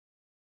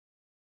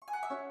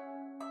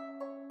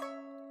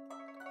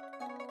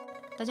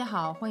大家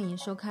好，欢迎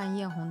收看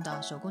雁鸿的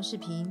手工视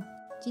频。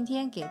今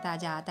天给大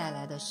家带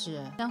来的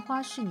是簪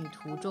花仕女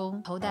图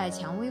中头戴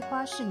蔷薇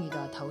花仕女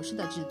的头饰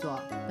的制作。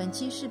本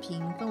期视频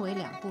分为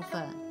两部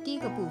分，第一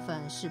个部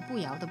分是步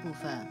摇的部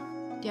分，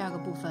第二个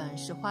部分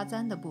是花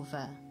簪的部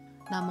分。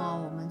那么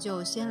我们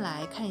就先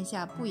来看一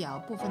下步摇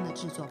部分的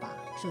制作吧。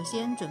首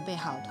先准备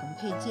好铜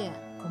配件，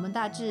我们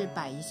大致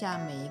摆一下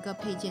每一个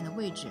配件的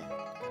位置。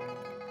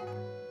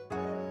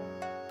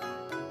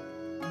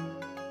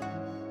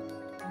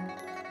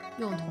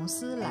用铜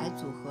丝来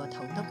组合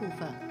头的部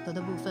分，头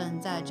的部分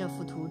在这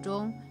幅图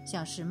中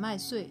像是麦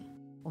穗，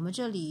我们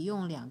这里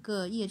用2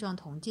个叶状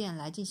铜件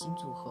来进行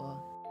组合。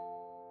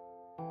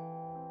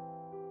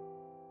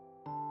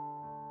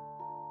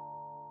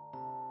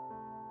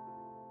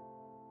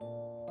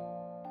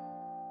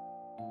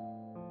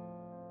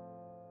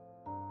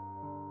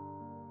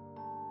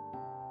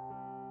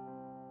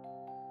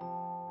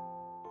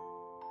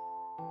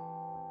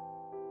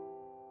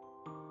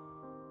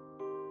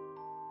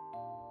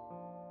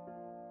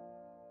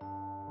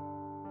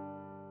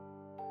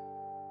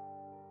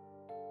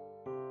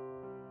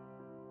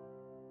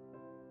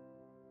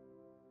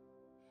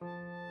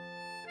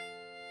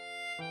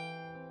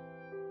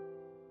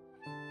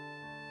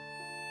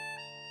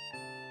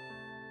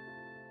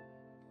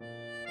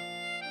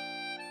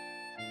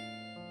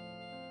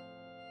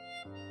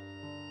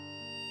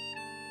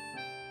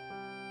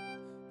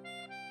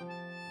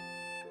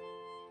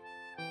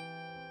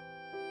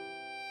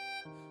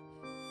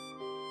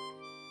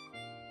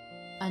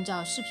按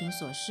照视频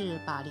所示，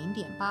把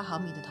0.8毫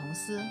米的铜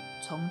丝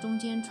从中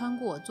间穿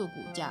过做骨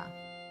架。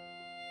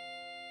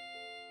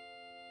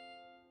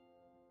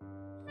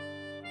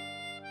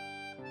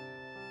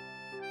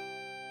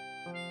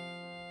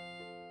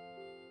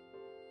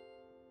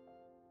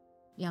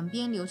两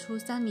边留出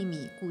3厘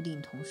米固定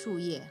铜树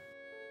叶。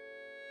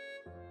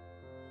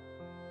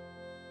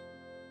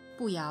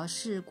步摇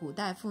是古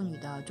代妇女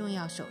的重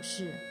要首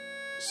饰，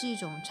是一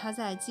种插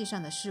在髻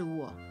上的饰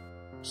物。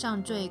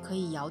上缀可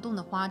以摇动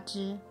的花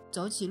枝，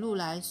走起路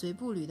来随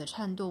步履的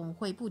颤动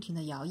会不停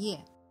地摇曳，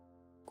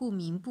故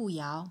名步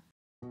摇。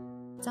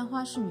簪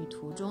花仕女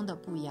图中的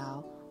步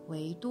摇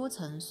为多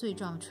层穗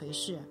状垂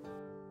饰，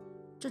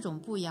这种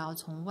步摇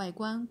从外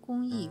观、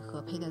工艺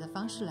和佩戴的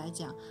方式来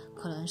讲，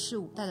可能是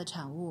5代的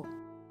产物。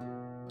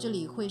这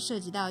里会涉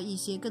及到一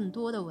些更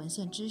多的文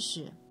献知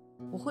识，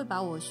我会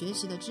把我学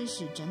习的知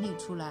识整理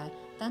出来，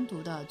单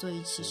独的做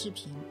一期视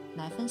频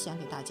来分享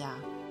给大家。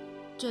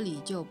这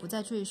里就不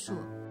再赘述。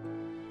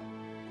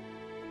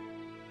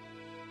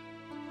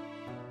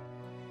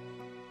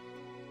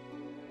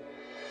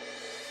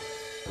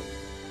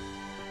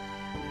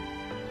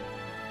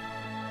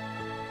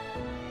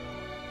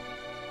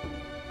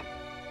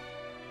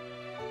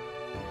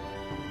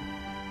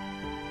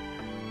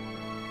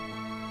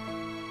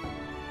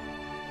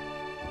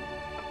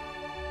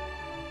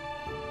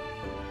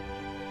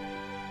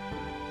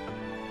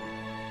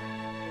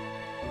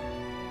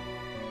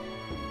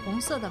红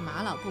色的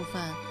玛瑙部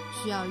分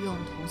需要用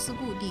铜丝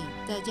固定，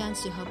再将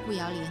其和步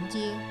摇连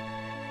接。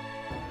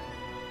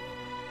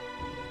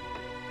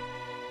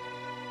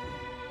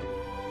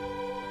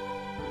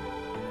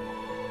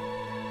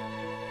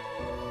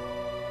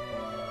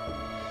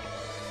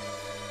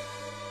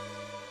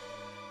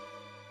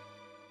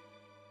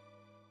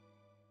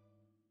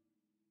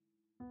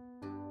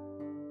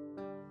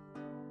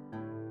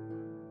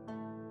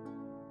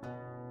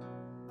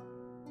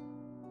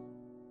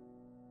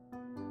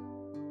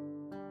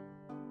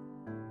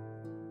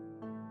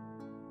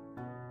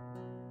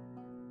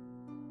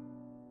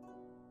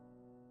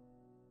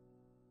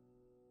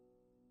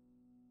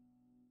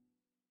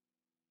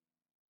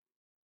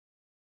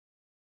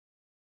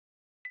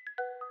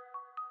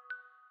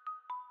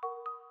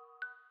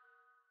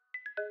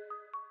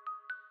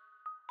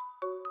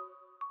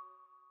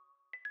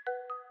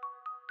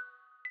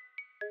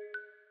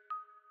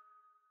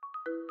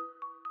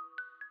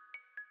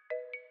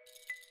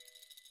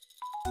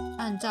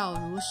按照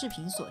如视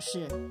频所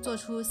示，做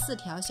出4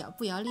条小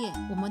步摇链，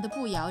我们的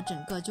步摇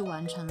整个就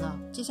完成了。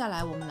接下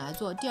来我们来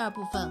做第2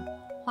部分，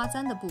花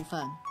簪的部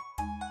分。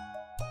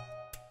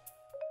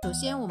首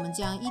先我们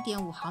将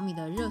1.5毫米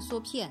的热缩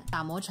片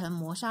打磨成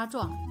磨砂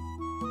状，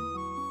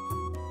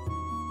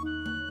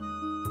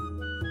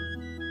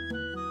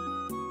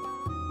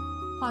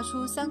画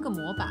出3个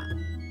模板。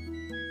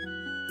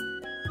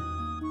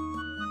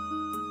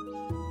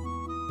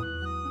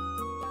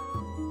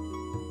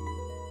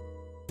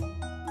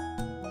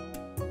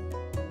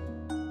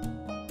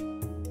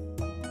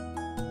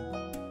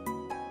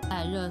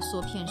在热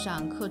缩片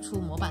上刻出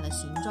模板的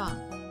形状，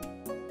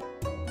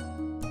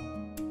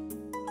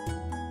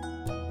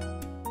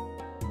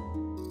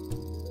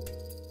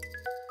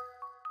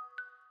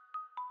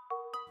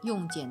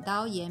用剪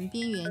刀沿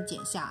边缘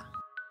剪下，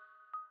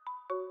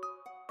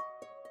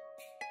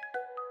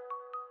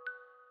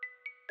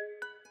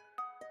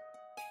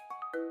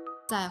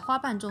在花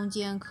瓣中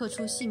间刻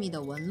出细密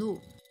的纹路。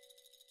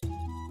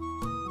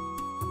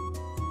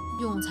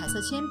用彩色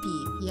铅笔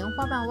沿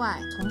花瓣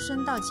外从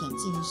深到浅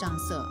进行上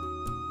色。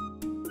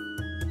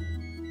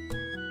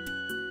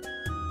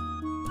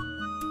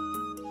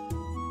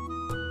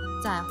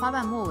在花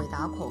瓣末尾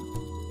打孔，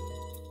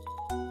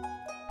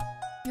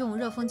用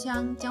热风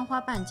枪将花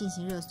瓣进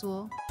行热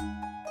缩。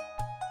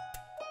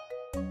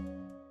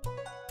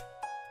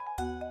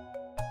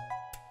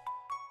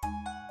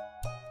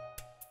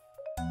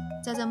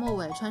再在末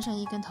尾穿上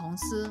一根铜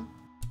丝，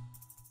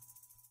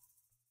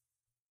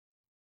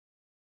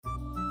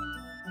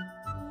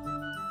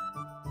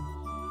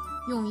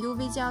用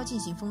UV 胶进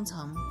行封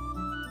层。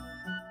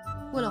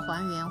为了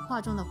还原画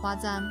中的花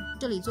簪，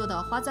这里做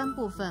的花簪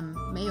部分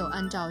没有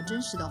按照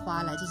真实的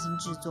花来进行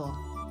制作，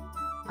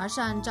而是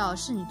按照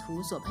仕女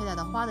图所佩戴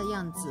的花的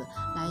样子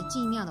来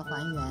尽量的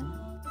还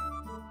原。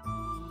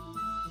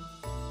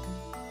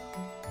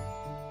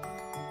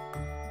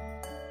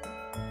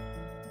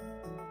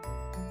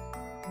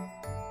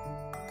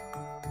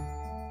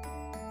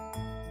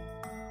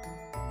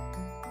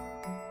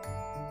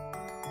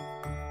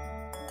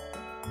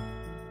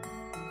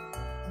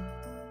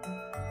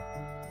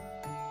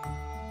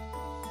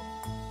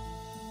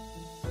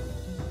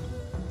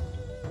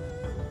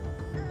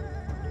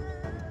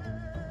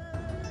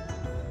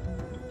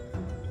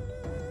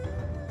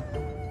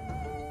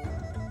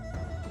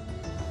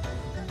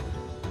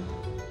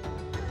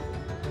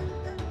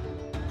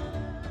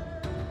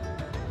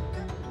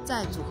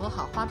在组合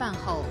好花瓣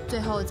后，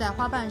最后在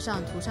花瓣上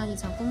涂上一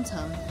层封层，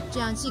这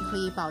样既可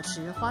以保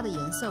持花的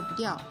颜色不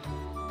掉，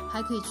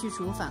还可以去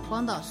除反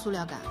光的塑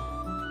料感。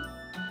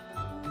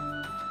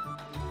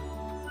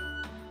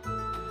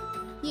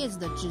叶子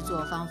的制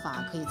作方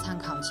法可以参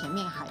考前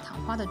面海棠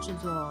花的制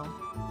作哦。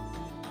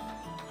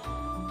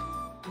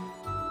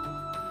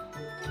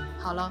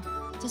好了，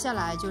接下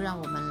来就让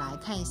我们来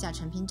看一下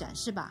成品展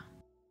示吧。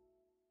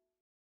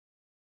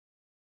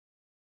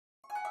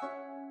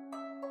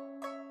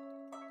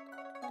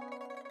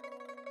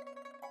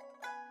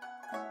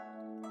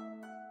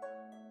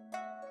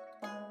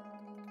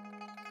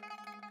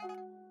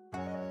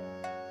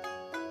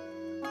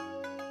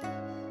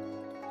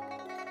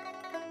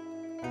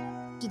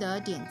记得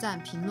点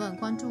赞、评论、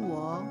关注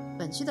我哦！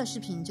本期的视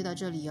频就到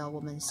这里哦，我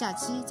们下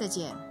期再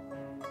见，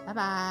拜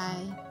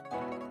拜。